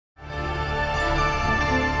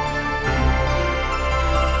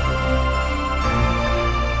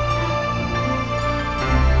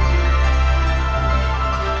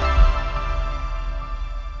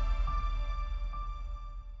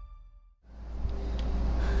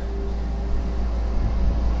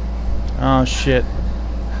Oh shit.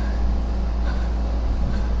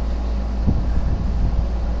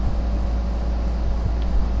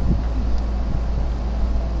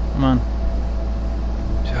 Come on.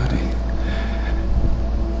 Jody.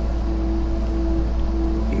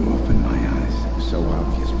 You opened my eyes. It was so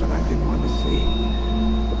obvious, but I didn't want to see.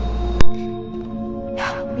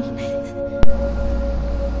 Help me.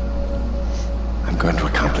 I'm going to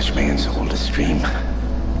accomplish man's oldest dream.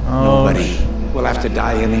 Oh, Nobody will have to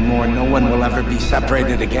die anymore. No one will ever be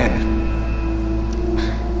separated again.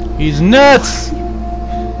 he's nuts! The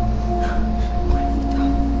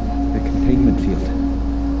containment field.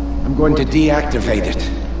 I'm going to deactivate it.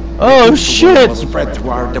 Oh The shit! world will spread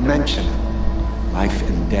through our dimension. Life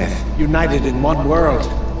and death united in one world.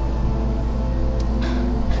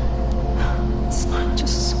 It's not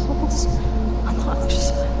just souls on the other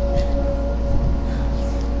side.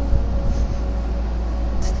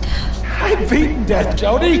 It's death. I've beaten death,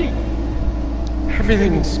 Jody.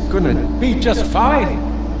 Everything's gonna be just fine.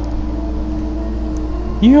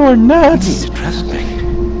 You're You nuts! need to trust me.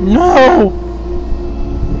 No!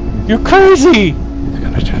 You're crazy! It's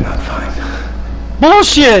gonna turn out fine.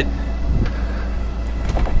 Bullshit!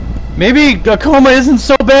 Maybe a coma isn't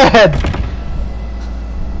so bad.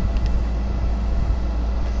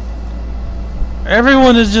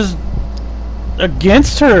 Everyone is just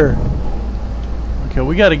against her. Okay,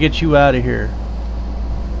 we gotta get you out of here.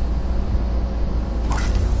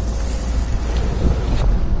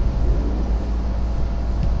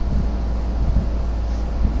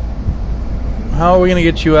 How are we gonna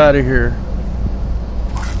get you out of here?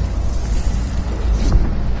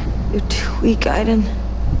 You're too weak, Aiden.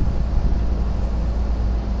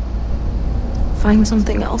 Find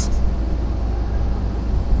something else.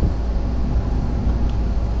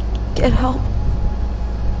 Get help.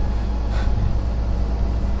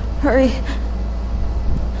 Hurry.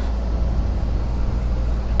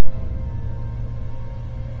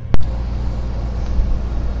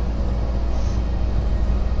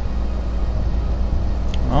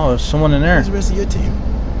 Oh, there's someone in there. Where's the rest of your team?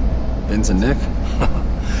 Vince and Nick?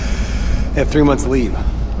 They have 3 months leave.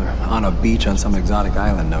 They're on a beach on some exotic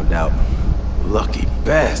island, no doubt. Lucky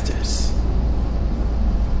bastards.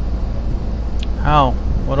 How?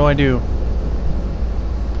 What do I do?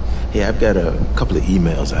 Hey, I've got a couple of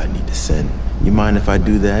emails I need to send. You mind if I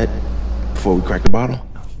do that before we crack the bottle?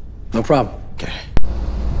 No problem. Okay.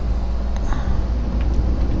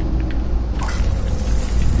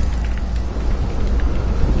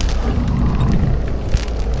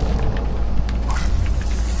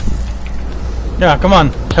 Yeah, come on.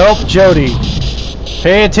 Help Jody.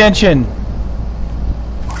 Pay attention.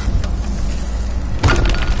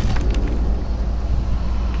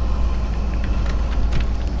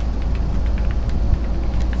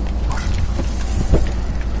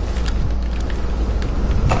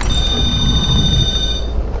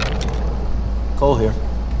 Cole here.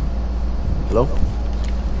 Hello?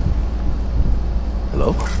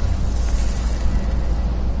 Hello?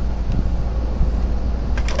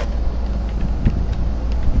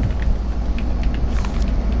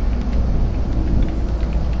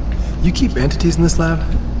 You keep entities in this lab?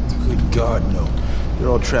 Good God, no. They're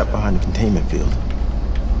all trapped behind the containment field.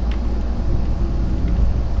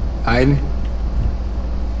 Aiden?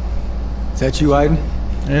 Is that you, Aiden?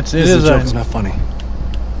 It This is a joke. a It's not funny.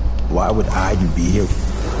 Why would Aiden be here?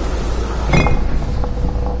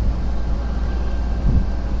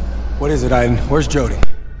 What is it, Aiden? Where's Jody?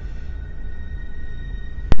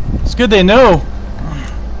 It's good they know.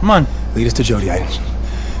 Come on. Lead us to Jody, Aiden.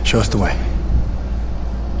 Show us the way.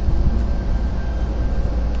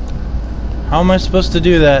 How am I supposed to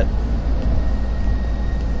do that?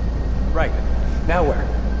 Right. Now where?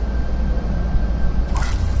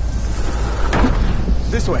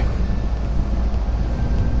 This way.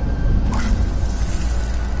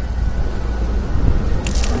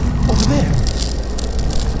 Over there.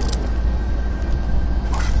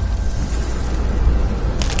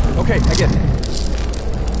 Okay, I get it.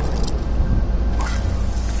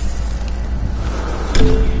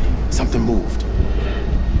 Something moved.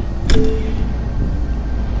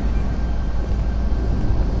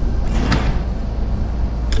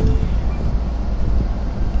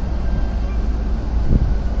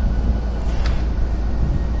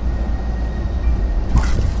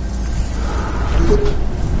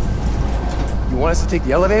 You want us to take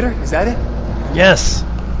the elevator? Is that it? Yes.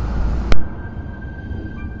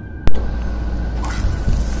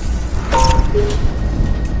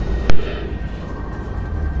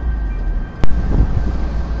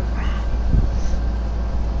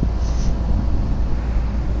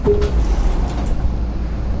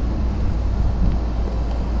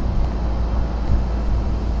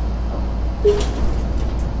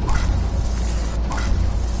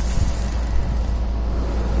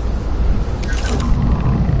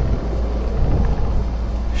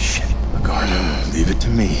 Leave it to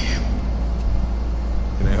me.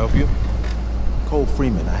 Can I help you? Cole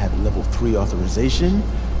Freeman, I have level 3 authorization.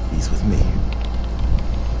 He's with me.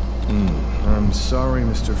 I'm sorry,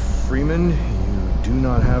 Mr. Freeman. You do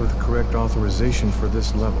not have the correct authorization for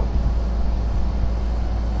this level.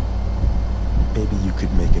 Maybe you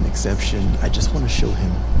could make an exception. I just want to show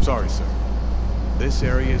him. Sorry, sir. This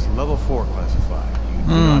area is level 4 classified. You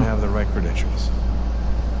do not have the right credentials.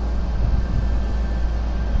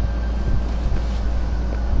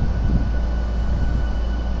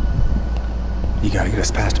 You gotta get us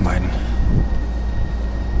past him, Aiden.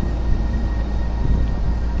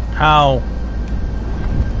 How?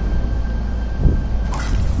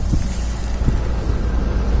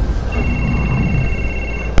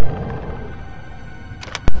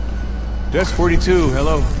 Desk 42,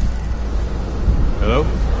 hello. Hello?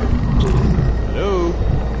 Hello?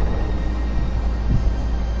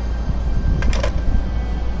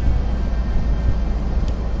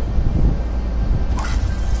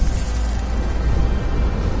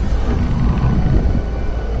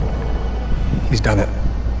 He's done it.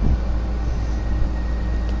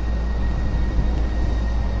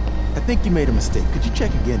 I think you made a mistake. Could you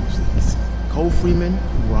check again, please? Cole Freeman,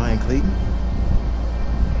 Ryan Clayton.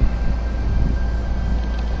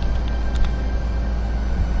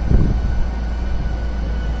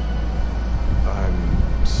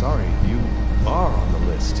 I'm sorry, you are on the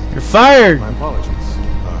list. You're fired! My apologies.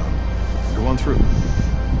 Go on through.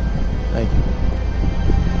 Thank you.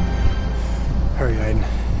 Hurry, Aiden.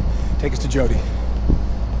 Take us to Jody.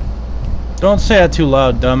 Don't say that too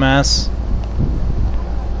loud, dumbass.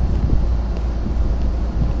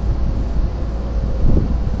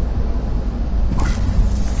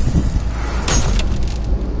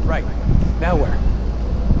 Right. Now where?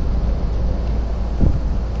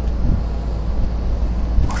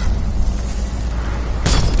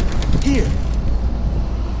 Here.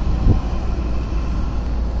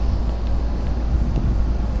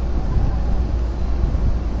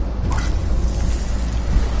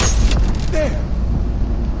 There.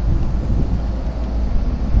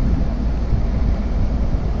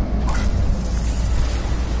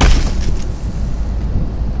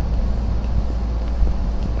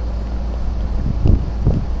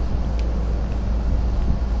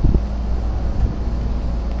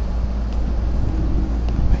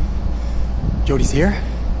 Jody's here?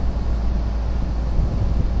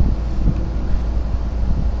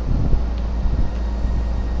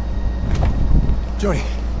 Jody.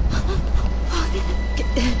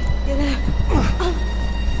 Get out.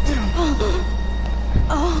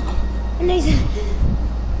 Oh, Nathan.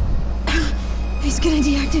 He's gonna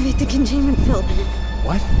deactivate the containment field.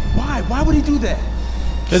 What? Why? Why would he do that?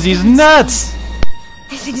 Because he's nuts!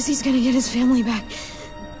 He thinks he's gonna get his family back.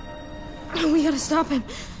 We gotta stop him.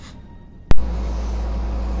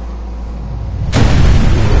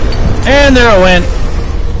 And there it went.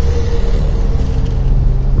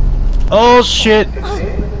 Oh shit.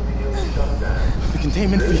 The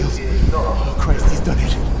containment field. Oh Christ, he's done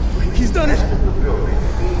it. He's done it.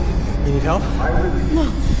 You need help?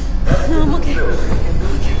 No, I'm okay.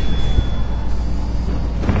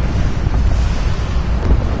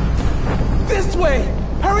 This way!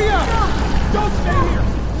 Hurry up! Don't stay here!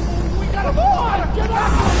 We gotta move on! Get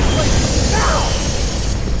out of this place! Now!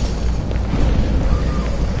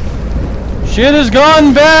 Shit has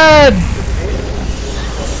gone bad!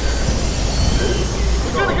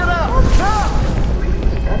 We gotta get out! Now!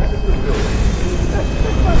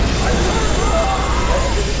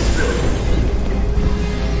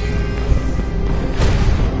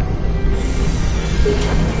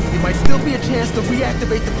 There might still be a chance to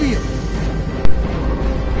reactivate the field.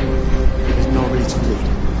 There's no reason to lead.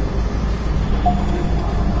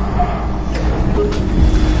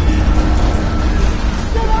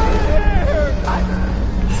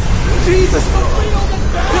 Jesus!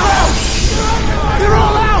 They're out! They're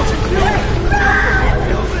all out!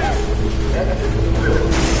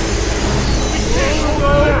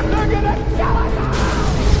 They're gonna kill us!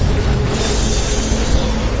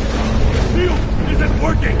 Isn't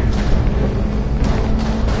working!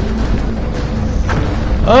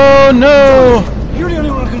 Oh no! You're the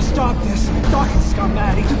only one who can stop this. Dawkins got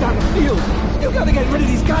mad. He took down the field. You gotta get rid of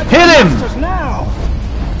these goddamn Hit him! monsters now!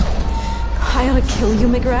 I ought to kill you,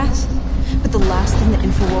 McGrath. But the last thing the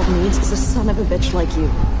InfoWorld needs is a son of a bitch like you.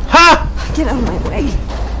 Ha! Get out of my way.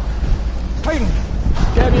 Clayton!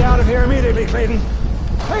 Get me out of here immediately, Clayton!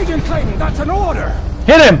 Agent Clayton, that's an order!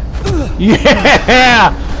 Hit him!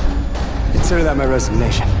 Yeah! Consider that my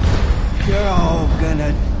resignation. You're all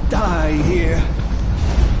gonna die here.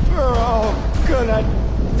 We're all gonna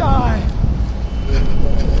die.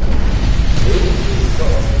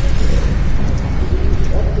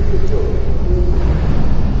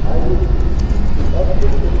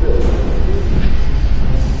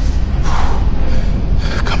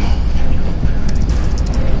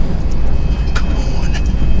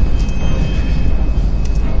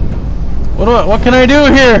 What can I do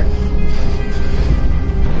here?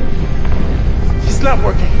 It's not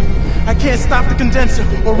working. I can't stop the condenser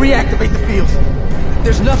or reactivate the field.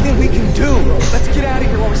 There's nothing we can do. Let's get out of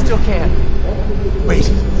here while we still can. Wait.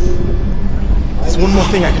 There's one more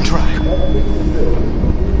thing I can try.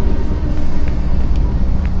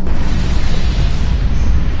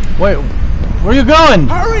 Wait, where are you going?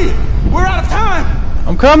 Hurry! We're out of time!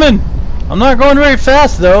 I'm coming. I'm not going very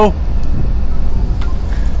fast though.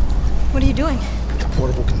 What are you doing? The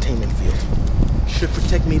portable containment field should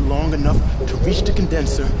protect me long enough to reach the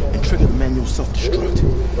condenser and trigger the manual self-destruct.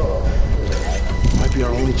 Might be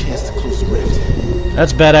our only chance to close the rift.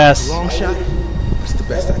 That's badass. Long shot, but it's the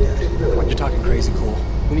best I got. What, you're talking crazy, Cole.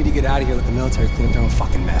 We need to get out of here with the military clean up their own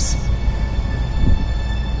fucking mess.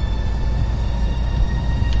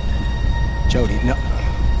 Jody, no.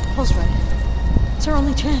 Paul's right. It's our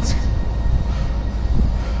only chance.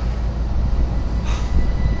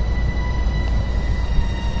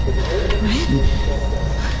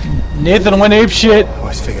 Nathan went ape shit. I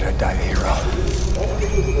always figured I'd die a hero.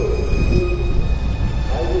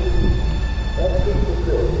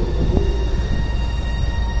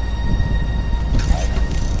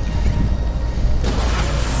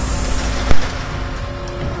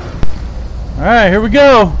 Alright, here we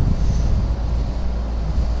go.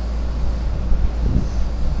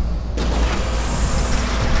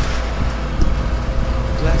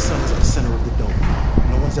 Black Sun is at the center of the dome.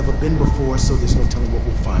 No one's ever been before, so there's no telling what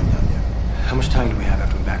we'll find down there. How much time do we have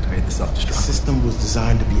after we've activated the The self-destruct? system was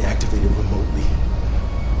designed to be activated remotely.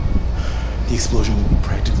 The explosion will be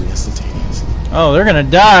practically instantaneous. Oh, they're gonna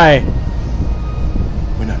die.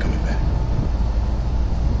 We're not coming back.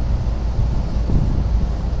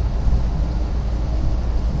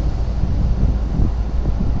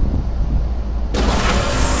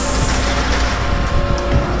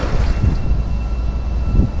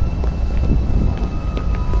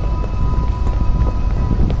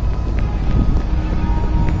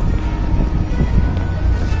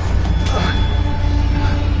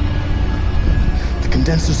 The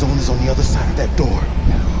condenser zone is on the other side of that door.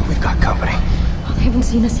 We've got company. Oh, they haven't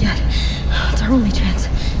seen us yet. It's our only chance.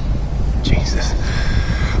 Jesus.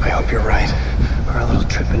 I hope you're right. Or our little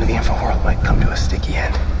trip into the infraworld might come to a sticky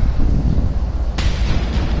end.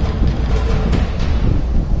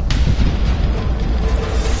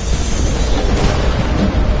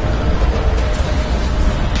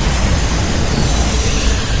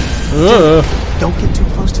 Ugh. Don't get too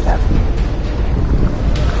close to that.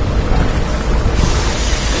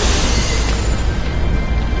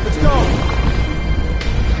 Let's go!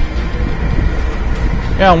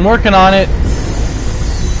 Yeah, I'm working on it.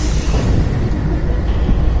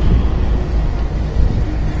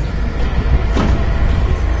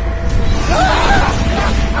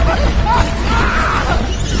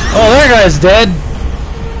 Oh, that guy's dead.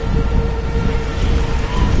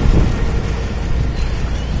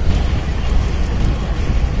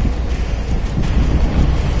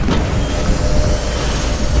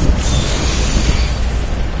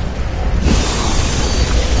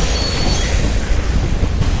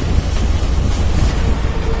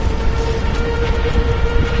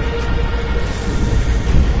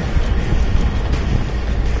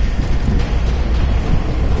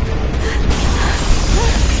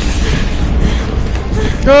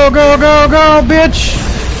 Go, go, go, go, bitch!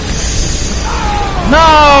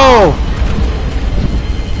 No!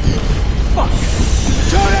 Fuck!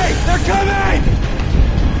 Jody! They're coming!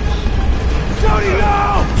 Jody,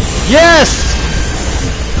 no! Yes!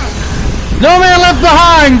 No man left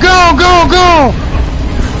behind! Go, go, go!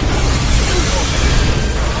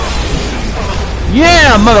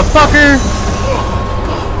 Yeah, motherfucker!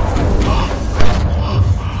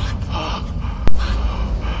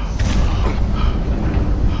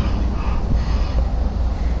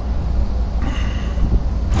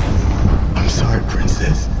 I'm sorry,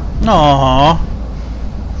 Princess. Aww.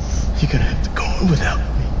 You're gonna have to go on without me.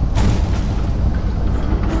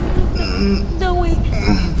 No, wait.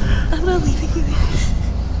 I'm not leaving you.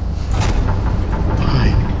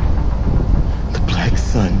 Fine. The Black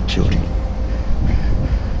Sun, Jody.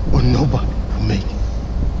 Or nobody will make it.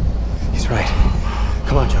 He's right.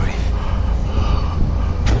 Come on, Jody.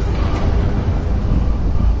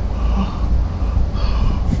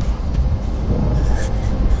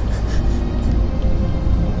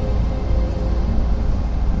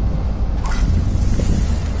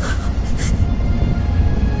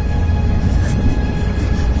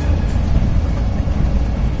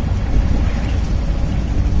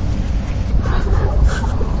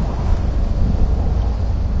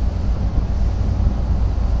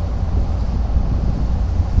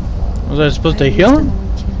 Was I supposed to heal him?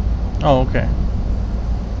 Oh, okay.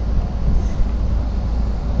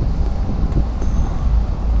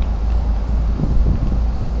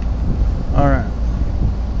 Alright.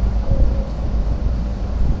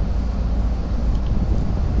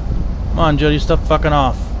 Come on, Jody, stop fucking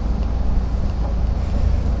off.